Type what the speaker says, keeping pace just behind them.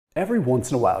Every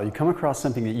once in a while, you come across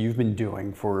something that you've been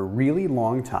doing for a really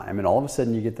long time, and all of a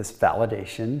sudden you get this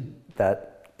validation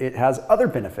that it has other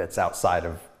benefits outside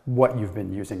of what you've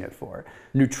been using it for.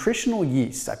 Nutritional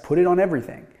yeast, I put it on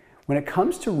everything. When it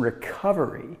comes to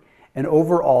recovery and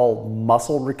overall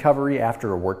muscle recovery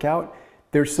after a workout,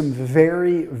 there's some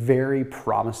very, very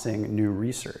promising new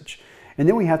research. And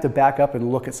then we have to back up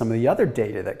and look at some of the other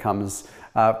data that comes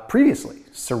previously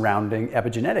surrounding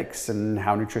epigenetics and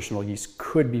how nutritional yeast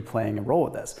could be playing a role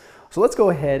with this. So let's go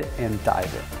ahead and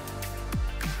dive in.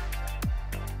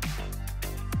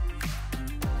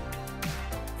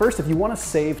 First, if you want to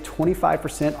save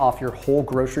 25% off your whole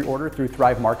grocery order through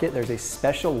Thrive Market, there's a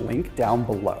special link down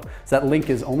below. So that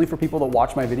link is only for people that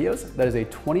watch my videos. That is a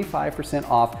 25%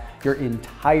 off your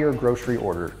entire grocery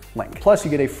order link. Plus,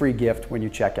 you get a free gift when you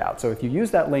check out. So if you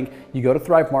use that link, you go to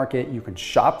Thrive Market, you can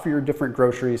shop for your different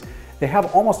groceries. They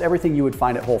have almost everything you would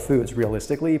find at Whole Foods,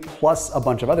 realistically, plus a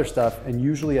bunch of other stuff, and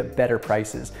usually at better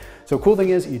prices. So cool thing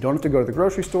is, you don't have to go to the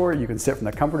grocery store. You can sit from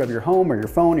the comfort of your home or your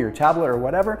phone or your tablet or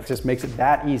whatever. It just makes it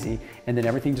that easy, and then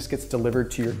everything just gets delivered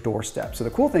to your doorstep. So the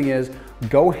cool thing is,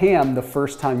 go ham the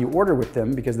first time you order with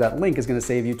them, because that link is gonna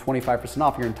save you 25%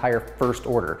 off your entire first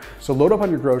order. So load up on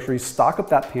your groceries, stock up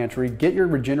that pantry, get your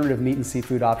regenerative meat and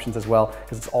seafood options as well,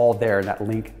 because it's all there in that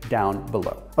link down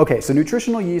below. Okay, so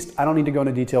nutritional yeast, I don't need to go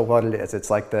into detail what it is. It's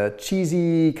like the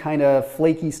cheesy, kind of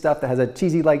flaky stuff that has a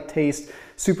cheesy-like taste,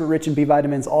 super rich in B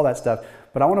vitamins, all that stuff.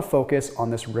 But I want to focus on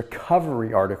this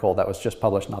recovery article that was just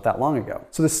published not that long ago.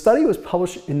 So the study was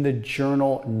published in the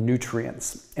journal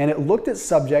Nutrients, and it looked at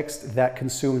subjects that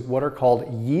consumed what are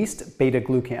called yeast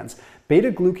beta-glucans.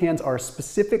 Beta-glucans are a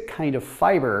specific kind of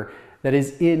fiber that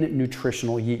is in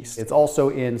nutritional yeast. It's also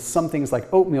in some things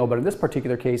like oatmeal, but in this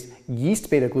particular case, yeast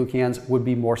beta-glucans would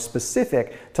be more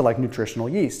specific to like nutritional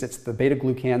yeast. It's the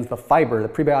beta-glucans, the fiber, the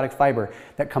prebiotic fiber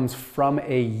that comes from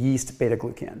a yeast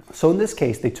beta-glucan. So in this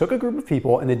case, they took a group of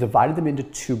people and they divided them into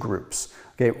two groups.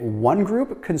 Okay, one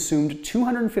group consumed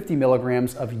 250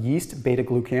 milligrams of yeast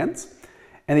beta-glucans,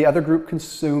 and the other group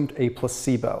consumed a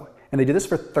placebo. And they did this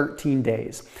for 13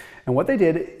 days. And what they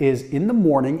did is in the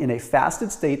morning, in a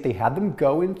fasted state, they had them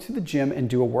go into the gym and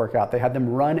do a workout. They had them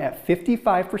run at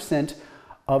 55%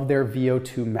 of their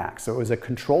VO2 max. So it was a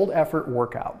controlled effort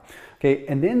workout. Okay,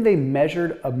 and then they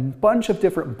measured a bunch of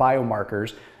different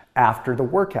biomarkers after the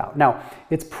workout. Now,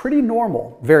 it's pretty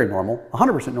normal, very normal,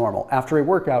 100% normal after a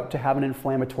workout to have an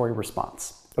inflammatory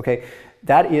response. Okay,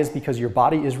 that is because your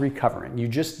body is recovering. You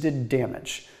just did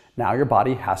damage. Now your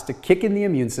body has to kick in the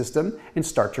immune system and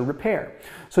start to repair.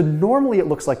 So normally it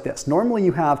looks like this. Normally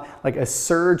you have like a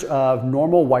surge of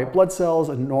normal white blood cells,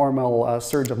 a normal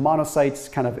surge of monocytes,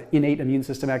 kind of innate immune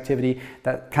system activity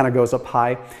that kind of goes up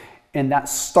high. And that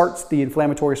starts the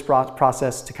inflammatory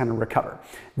process to kind of recover.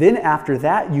 Then after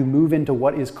that, you move into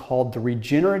what is called the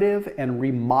regenerative and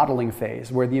remodeling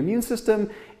phase, where the immune system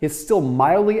is still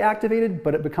mildly activated,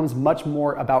 but it becomes much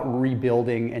more about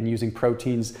rebuilding and using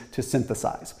proteins to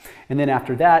synthesize. And then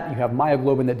after that, you have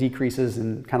myoglobin that decreases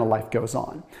and kind of life goes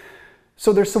on.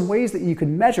 So there's some ways that you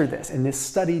can measure this, and this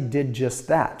study did just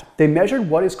that. They measured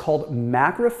what is called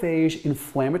macrophage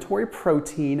inflammatory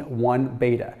protein 1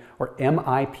 beta, or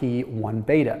MIP1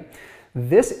 beta.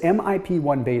 This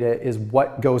MIP1 beta is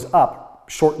what goes up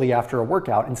shortly after a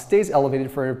workout and stays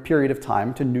elevated for a period of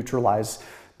time to neutralize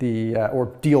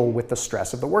or deal with the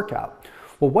stress of the workout.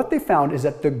 Well, what they found is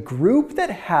that the group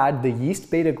that had the yeast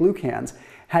beta-glucans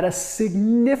had a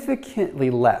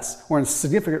significantly less, or a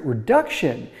significant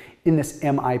reduction in this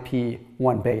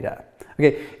MIP1 beta.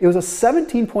 Okay, it was a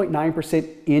 17.9%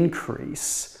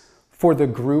 increase for the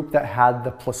group that had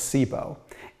the placebo,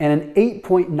 and an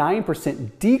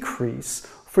 8.9% decrease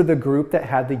for the group that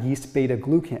had the yeast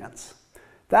beta-glucans.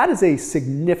 That is a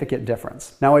significant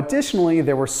difference. Now, additionally,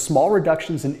 there were small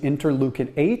reductions in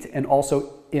interleukin 8 and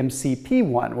also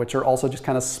MCP1, which are also just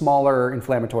kind of smaller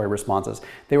inflammatory responses.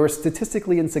 They were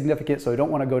statistically insignificant, so I don't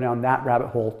want to go down that rabbit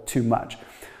hole too much.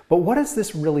 But what does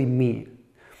this really mean?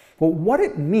 Well, what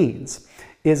it means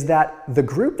is that the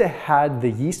group that had the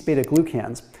yeast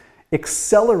beta-glucans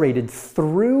accelerated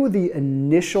through the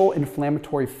initial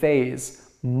inflammatory phase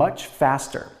much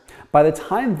faster. By the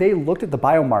time they looked at the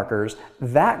biomarkers,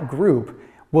 that group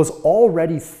was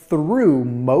already through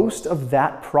most of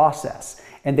that process,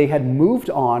 and they had moved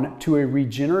on to a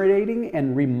regenerating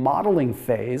and remodeling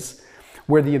phase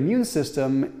where the immune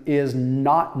system is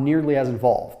not nearly as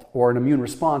involved, or an immune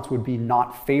response would be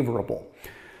not favorable.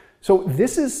 So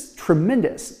this is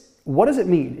tremendous. What does it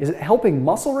mean? Is it helping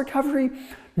muscle recovery?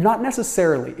 Not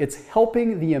necessarily. It's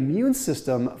helping the immune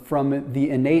system from the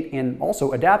innate and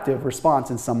also adaptive response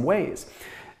in some ways.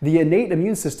 The innate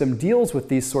immune system deals with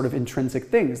these sort of intrinsic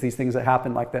things, these things that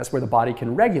happen like this, where the body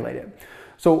can regulate it.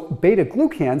 So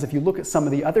beta-glucans, if you look at some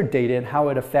of the other data and how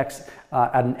it affects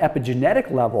at an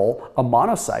epigenetic level a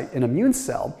monocyte, an immune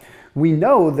cell, we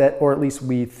know that, or at least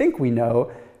we think we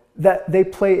know, that they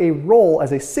play a role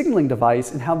as a signaling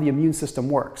device in how the immune system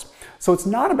works. So it's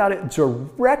not about it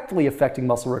directly affecting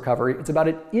muscle recovery, it's about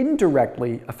it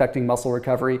indirectly affecting muscle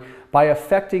recovery by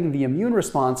affecting the immune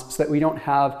response so that we don't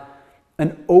have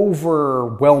an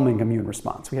overwhelming immune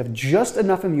response. We have just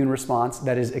enough immune response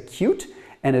that is acute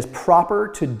and is proper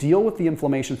to deal with the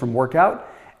inflammation from workout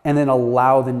and then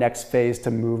allow the next phase to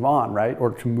move on, right?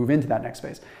 Or to move into that next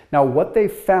phase. Now, what they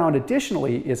found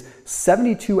additionally is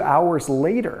 72 hours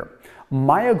later,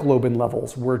 myoglobin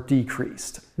levels were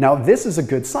decreased. Now, this is a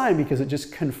good sign because it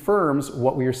just confirms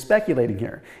what we are speculating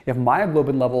here. If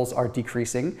myoglobin levels are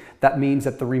decreasing, that means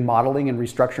that the remodeling and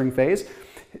restructuring phase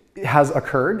has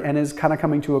occurred and is kind of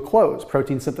coming to a close.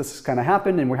 Protein synthesis kind of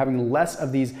happened and we're having less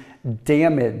of these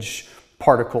damage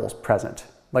particles present.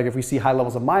 Like if we see high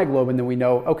levels of myoglobin, then we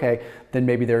know, okay, then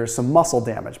maybe there's some muscle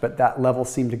damage, but that level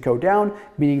seemed to go down,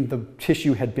 meaning the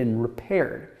tissue had been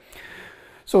repaired.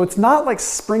 So it's not like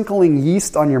sprinkling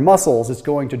yeast on your muscles is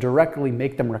going to directly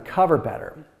make them recover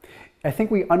better. I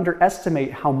think we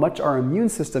underestimate how much our immune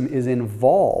system is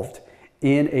involved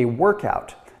in a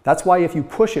workout. That's why if you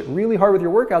push it really hard with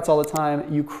your workouts all the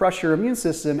time, you crush your immune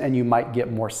system and you might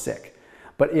get more sick.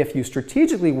 But if you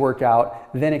strategically work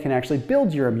out, then it can actually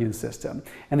build your immune system.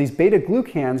 And these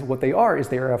beta-glucans, what they are is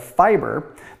they are a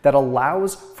fiber that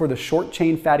allows for the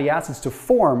short-chain fatty acids to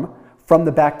form from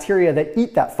the bacteria that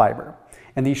eat that fiber.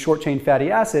 And these short-chain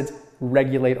fatty acids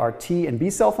regulate our T and B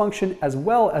cell function as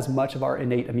well as much of our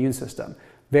innate immune system.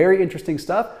 Very interesting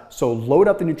stuff. So load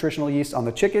up the nutritional yeast on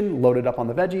the chicken, load it up on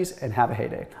the veggies, and have a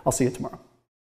heyday. I'll see you tomorrow.